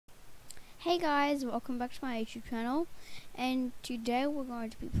Hey guys, welcome back to my YouTube channel, and today we're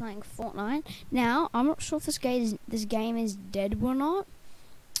going to be playing Fortnite. Now, I'm not sure if this game is dead or not,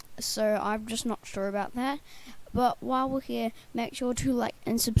 so I'm just not sure about that. But while we're here, make sure to like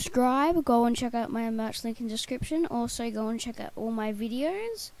and subscribe. Go and check out my merch link in the description. Also, go and check out all my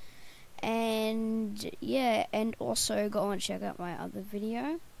videos, and yeah, and also go and check out my other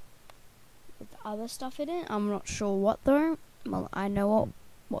video with other stuff in it. I'm not sure what though. Well, I know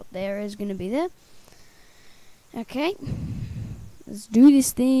what there is going to be there. Okay, let's do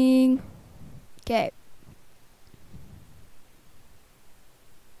this thing. Okay,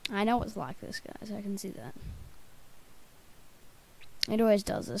 I know it's like this, guys. I can see that. It always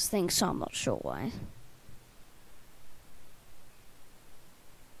does this thing, so I'm not sure why.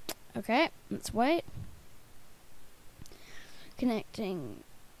 Okay, let's wait. Connecting.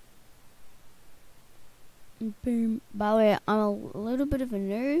 Boom. By the way, I'm a little bit of a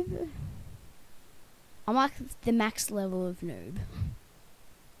noob. I'm like the max level of noob.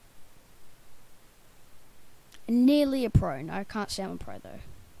 Nearly a pro. No, I can't say I'm a pro though,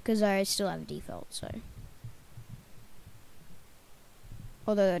 because I still have a default, so.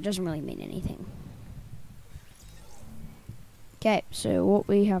 Although that doesn't really mean anything. Okay, so what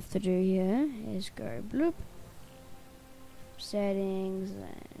we have to do here is go bloop. Settings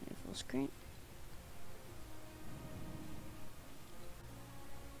and full screen.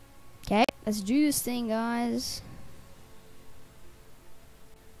 Okay, let's do this thing, guys.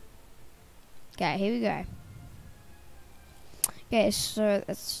 Okay, here we go. Okay, so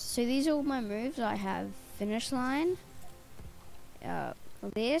these are all my moves. I have finish line,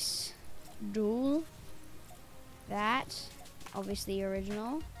 this, duel, that, obviously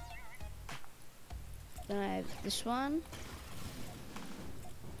original. Then I have this one.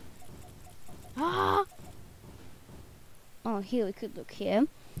 Ah! Oh, here we could look here.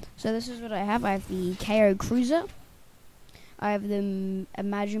 So this is what I have. I have the KO Cruiser. I have the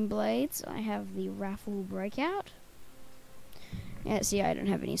Imagine Blades. I have the Raffle Breakout. Yeah, see, I don't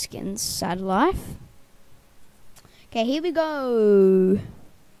have any skins. Sad life. Okay, here we go.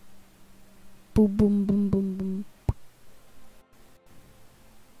 Boom, boom, boom, boom, boom.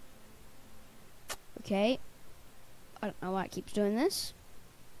 Okay. I don't know why it keeps doing this.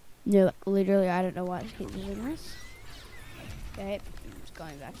 No, like, literally, I don't know why it keeps doing this. Okay, just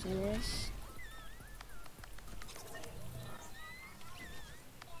going back to this.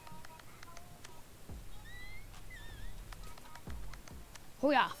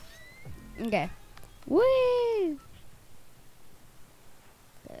 Oh yeah. Okay. Woo!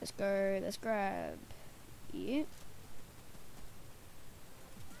 Let's go. Let's grab you.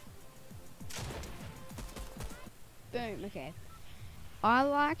 Boom. Okay. I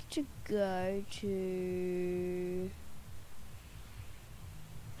like to go to.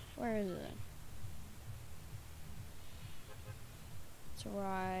 Where is it? It's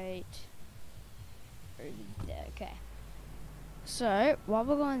right over there. Okay. So while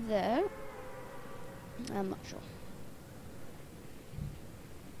we're going there, I'm not sure.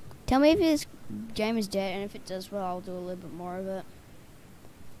 Tell me if this game is dead, and if it does, well, I'll do a little bit more of it.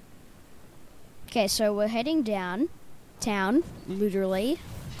 Okay, so we're heading down town, literally.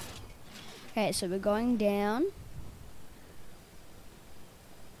 Okay, so we're going down.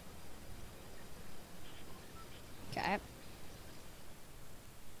 Okay.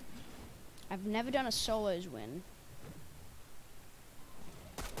 I've never done a solos win.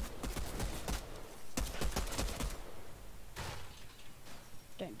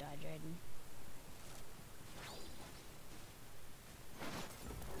 Don't die, Jaden.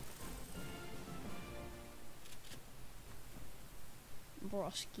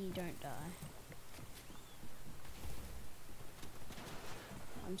 Broski, don't die.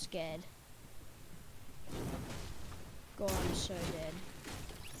 I'm scared. God, I'm so dead.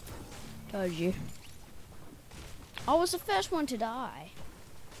 Told you. I was the first one to die.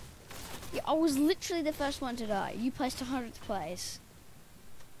 Yeah, I was literally the first one to die. You placed 100th place.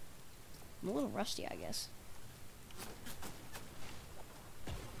 I'm a little rusty, I guess.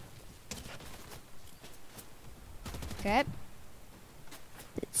 Okay.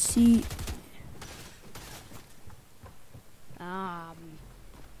 Let's see.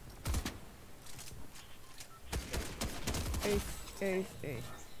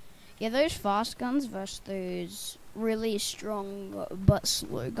 Yeah, those fast guns versus those really strong but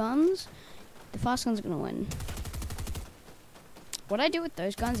slow guns. The fast gun's gonna win. What I do with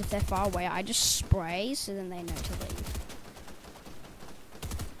those guns, if they're far away, I just spray so then they know to leave.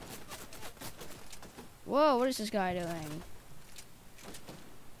 Whoa, what is this guy doing?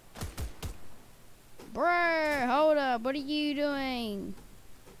 Bruh, hold up, what are you doing?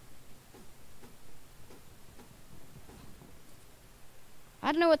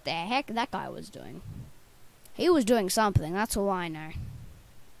 I don't know what the heck that guy was doing. He was doing something, that's all I know.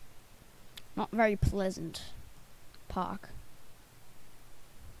 Not very pleasant. Park.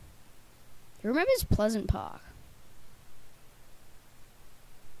 You remember this Pleasant Park?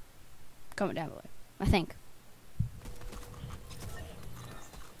 Comment down below. I think.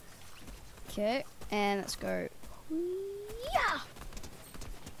 Okay, and let's go. Yeah.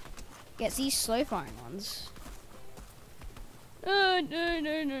 Gets these slow firing ones. Oh,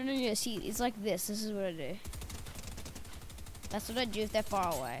 no. Yeah, see, it's like this. This is what I do. That's what I do if they're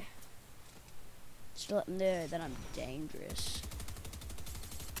far away. Just to let them know that I'm dangerous.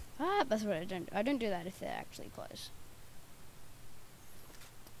 Ah, that's what I don't do. I don't do that if they're actually close.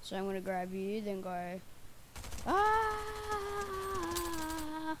 So I'm gonna grab you, then go. Ah!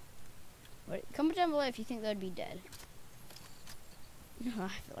 Wait, comment down below if you think they'd be dead. I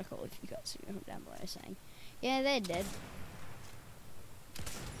feel like all of you guys are down below saying, yeah, they're dead.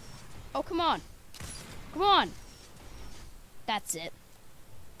 Oh, come on. Come on. That's it.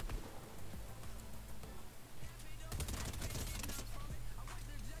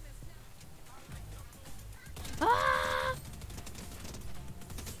 Ah!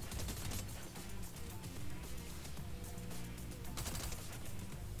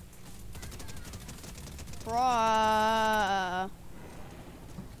 Bruh.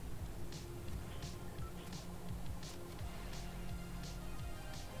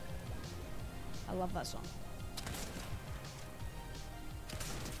 I love that song.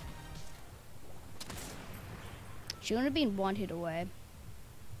 She would have been one hit away.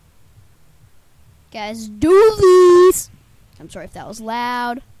 Guys, do this! I'm sorry if that was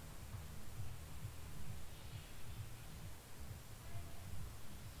loud.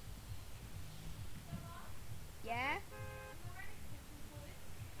 Yeah?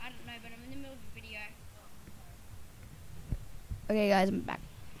 I don't know, but I'm in the middle of a video. Okay, guys, I'm back.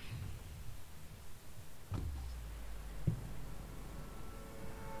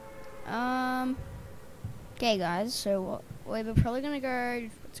 Okay, guys, so we're probably gonna go.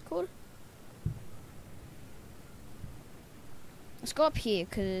 What's it called? Let's go up here,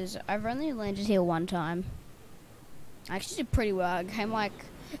 because I've only landed here one time. I actually did pretty well. I came like,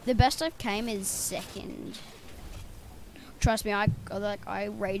 the best I've came is second. Trust me, I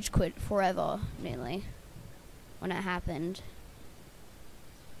rage quit forever, nearly, when it happened.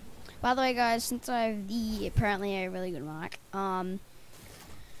 By the way, guys, since I have apparently a really good mic, tell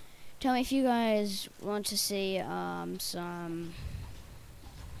me if you guys want to see some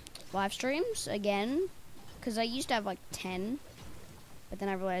live streams again, because I used to have like 10. But then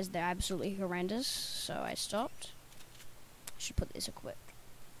I realized they're absolutely horrendous, so I stopped. I should put this equipped.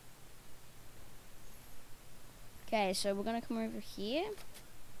 Okay, so we're gonna come over here.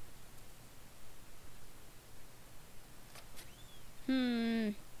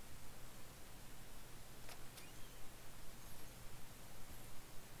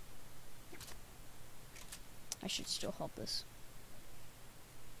 I should still hold this.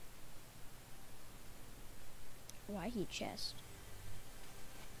 Why he chest?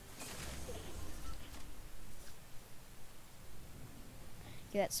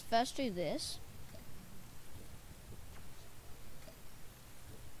 Okay, let's first do this.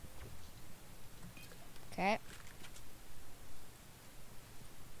 Okay.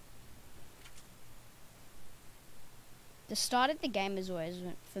 The start of the game is always,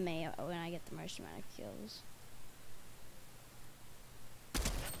 for me, when I get the most amount of kills.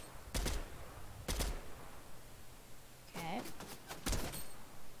 Okay.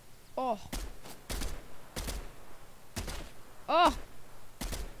 Oh. Oh!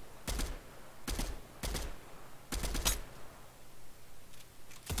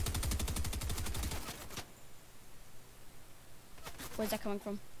 Where's that coming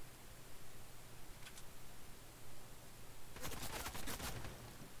from?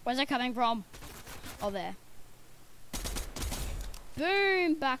 Where's that coming from? Oh, there.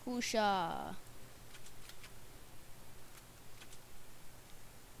 Boom, Bakusha.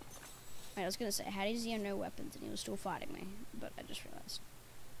 Wait, I was gonna say, how does he have no weapons and he was still fighting me? But I just realized.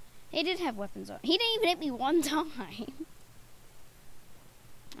 He did have weapons on. He didn't even hit me one time.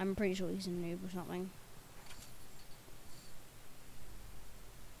 I'm pretty sure he's a noob or something.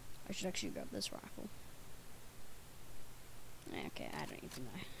 I should actually grab this rifle. Okay, I don't even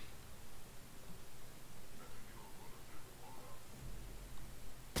know.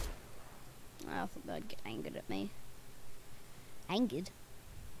 I thought they'd get angered at me. Angered?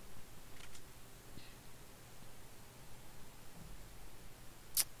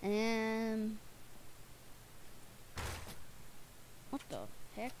 What the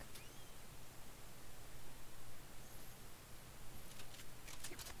heck?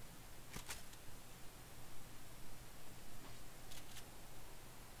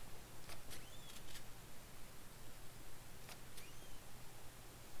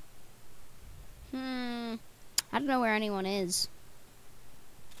 don't know where anyone is.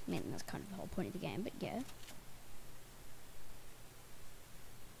 I mean, that's kind of the whole point of the game, but yeah.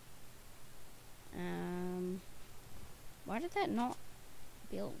 Why did that not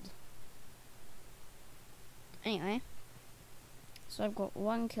build? Anyway. So I've got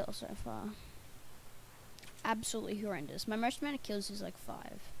 1 kill so far. Absolutely horrendous. My most amount of kills is like 5.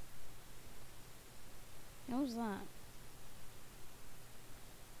 What was that?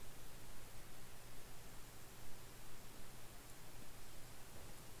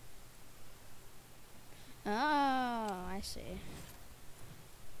 Oh, I see.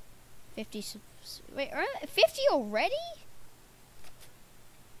 50. Wait, 50 already?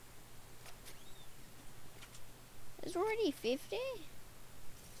 There's already 50?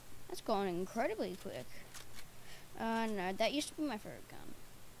 That's gone incredibly quick. No, that used to be my favorite gun.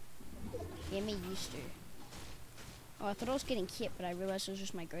 Yeah, me used to. Oh, I thought I was getting kit, but I realized it was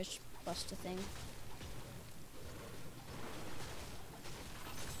just my Ghostbuster thing.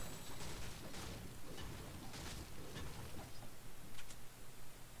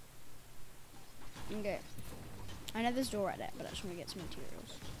 Okay. I know there's a door right there, but I just want to get some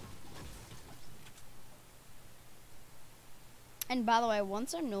materials. And by the way,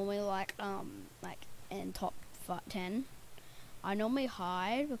 once I'm normally like in top 10, I normally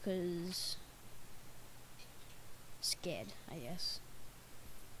hide because scared, I guess.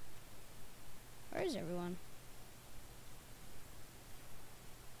 Where is everyone?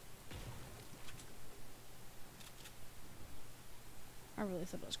 I really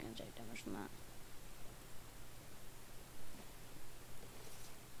thought I was going to take damage from that.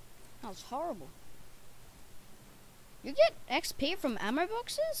 That was horrible. You get XP from ammo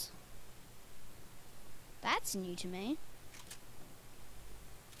boxes? That's new to me.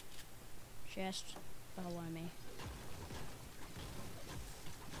 Chest below me.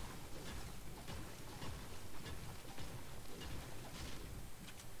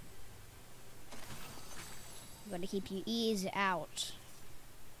 You gotta keep your ears out.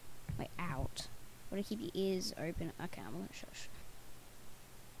 Wait, out. Gotta keep your ears open. Okay, I'm gonna shush.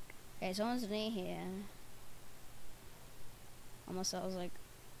 Okay, someone's near here. Almost that was like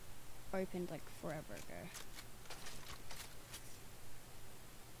opened like forever ago.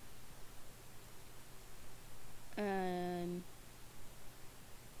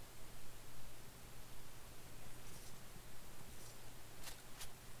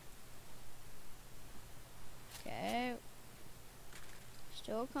 Okay.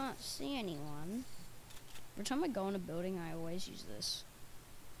 Still can't see anyone. Every time I go in a building, I always use this.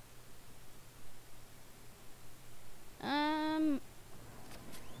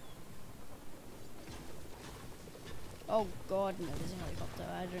 Oh god, no, there's a helicopter.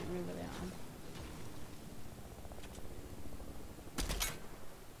 I don't know where they are.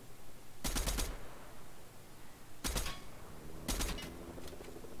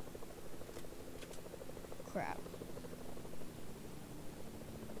 Crap.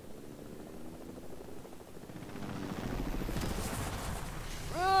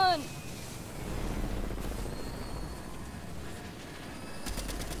 Run!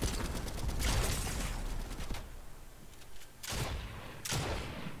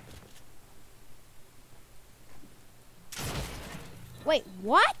 Wait,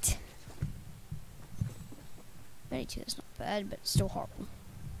 what? 32 is not bad, but still horrible.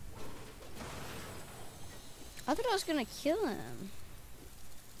 I thought I was gonna kill him.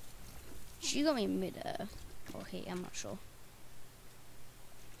 She got me mid-air. Or he, I'm not sure.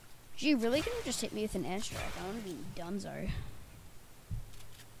 She really could have just hit me with an airstrike. I want to be donezo.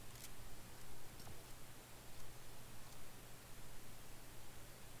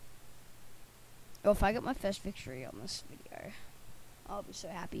 Oh, if I get my first victory on this video, I'll be so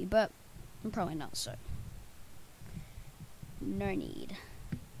happy, but I'm probably not, so no need.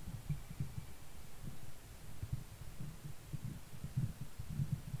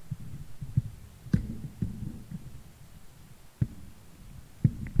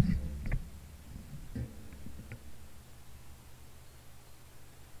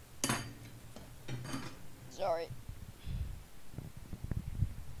 Sorry.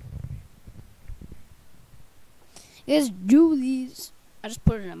 Let's do these. I just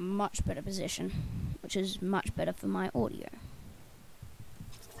put it in a much better position, which is much better for my audio.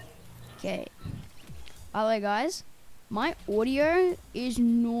 Okay. By the way, guys, my audio is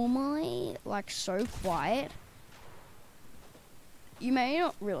normally like so quiet. You may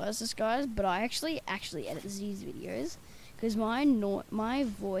not realize this, guys, but I actually edit these videos because my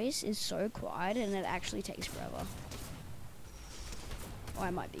voice is so quiet and it actually takes forever. Oh, I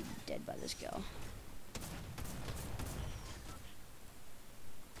might be dead by this girl.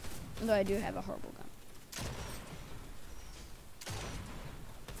 Although I do have a horrible gun.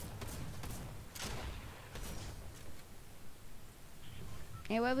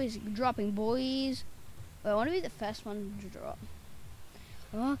 Anyway, we're dropping, boys. Wait, I want to be the first one to drop.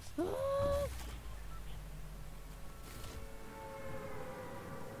 I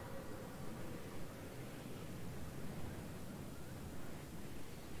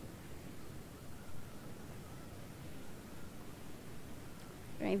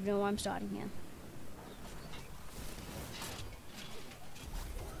don't even know why I'm starting here.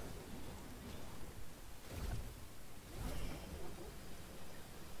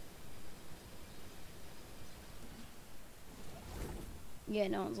 Yeah,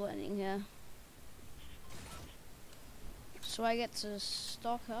 no one's landing here. So I get to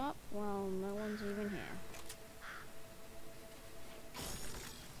stock up while no one's even here.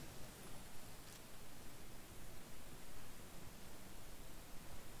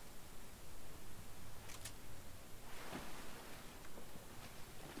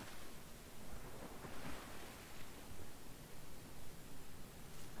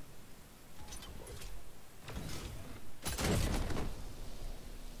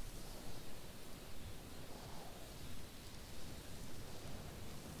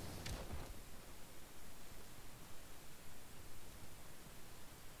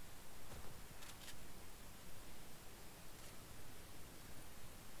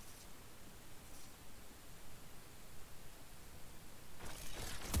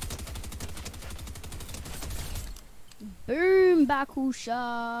 Boom,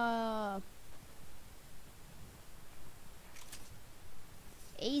 Bakusha!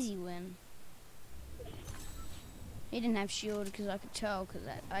 Easy win. He didn't have shield because I could tell because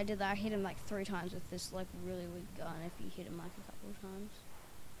I did that. I hit him like 3 times with this like really weak gun if you hit him like a couple of times.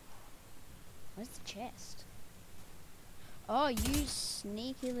 Where's the chest? Oh, you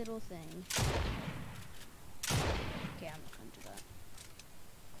sneaky little thing. Okay, I'm not gonna do that.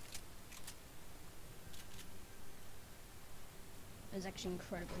 It was actually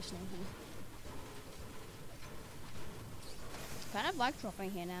incredibly sneaky. Kind of like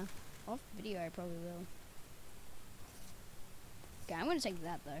dropping here now. Off video, I probably will. Okay, I'm gonna take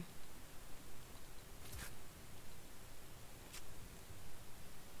that though.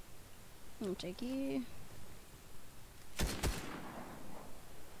 I'll take you.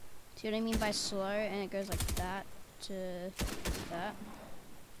 See what I mean by slow, and it goes like that to that.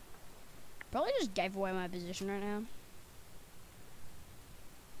 Probably just gave away my position right now.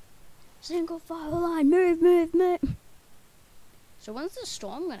 Single file line, move, move, move. So when's the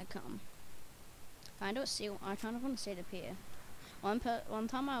storm gonna come? I kind of want to see it appear. One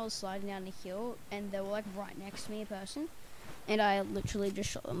time I was sliding down the hill, and they were like right next to me, a person, and I literally just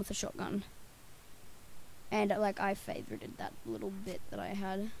shot them with a shotgun. And like I favorited that little bit that I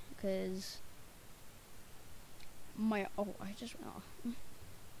had because I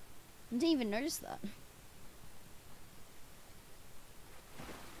didn't even notice that.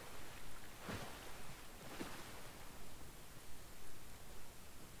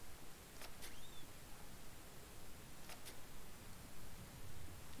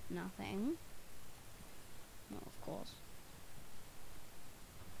 Nothing. No, of course.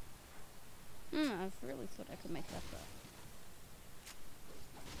 I really thought I could make that though.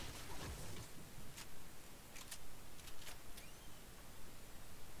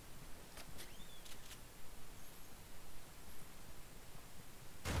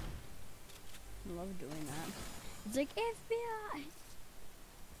 I love doing that. It's like FBI.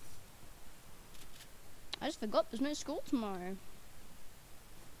 I just forgot there's no school tomorrow.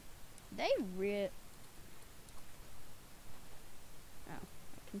 They Oh,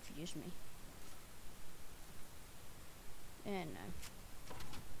 that confused me. And no.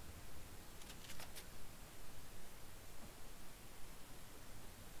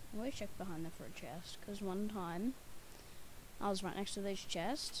 I always check behind there for a chest, because one time I was right next to this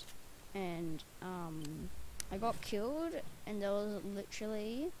chest, and I got killed, and there was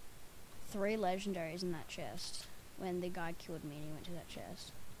literally 3 legendaries in that chest when the guy killed me and he went to that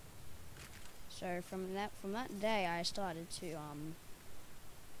chest. So from that day I started to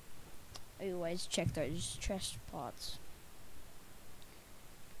always check those chest pots.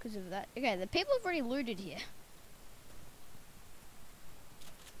 Because of that. Okay, the people have already looted here.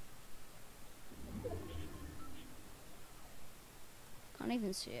 Can't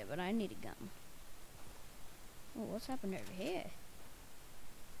even see it, but I need a gun. Oh, what's happened over here?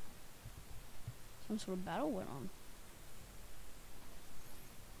 Some sort of battle went on.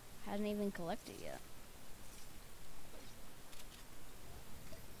 Hasn't even collected yet.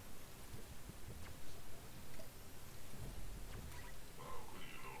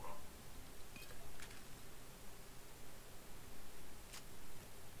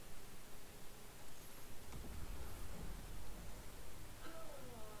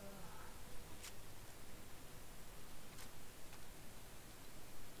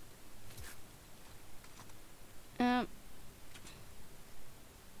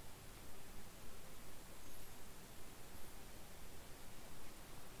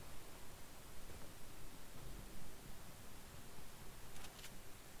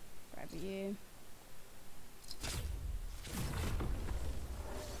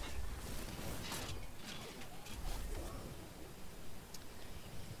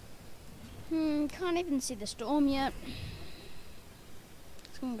 can't even see the storm yet.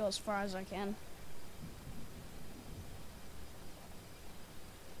 Just gonna go as far as I can.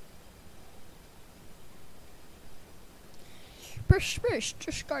 Space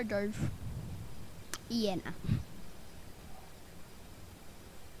to skydive. Yeah, nah.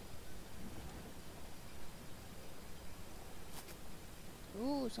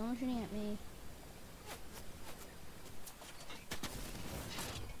 Ooh, someone's shooting at me.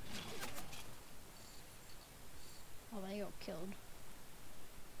 Oh, they got killed.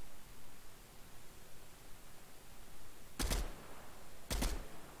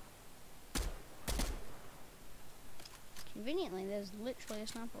 Conveniently, there's literally a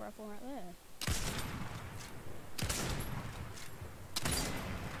sniper rifle right there.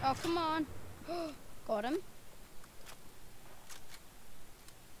 Oh, come on. Got him.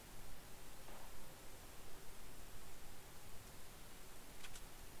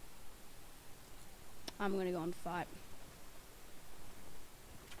 I'm gonna go and fight.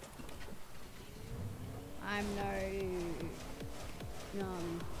 I'm no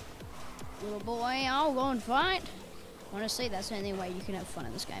little boy. I'll go and fight. Honestly, that's the only way you can have fun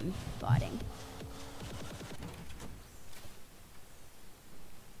in this game, fighting.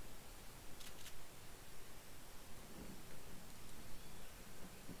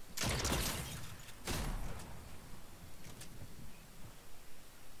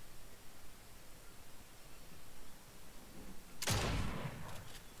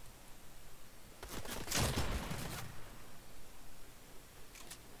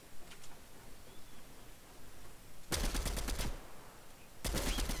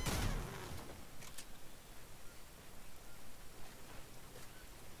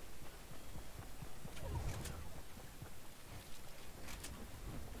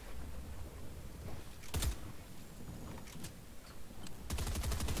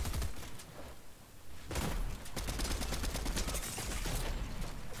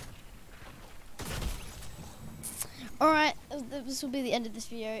 Alright, this will be the end of this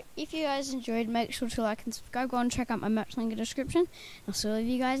video. If you guys enjoyed, make sure to like and subscribe. Go and check out my merch link in the description. I'll see all of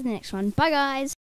you guys in the next one. Bye, guys!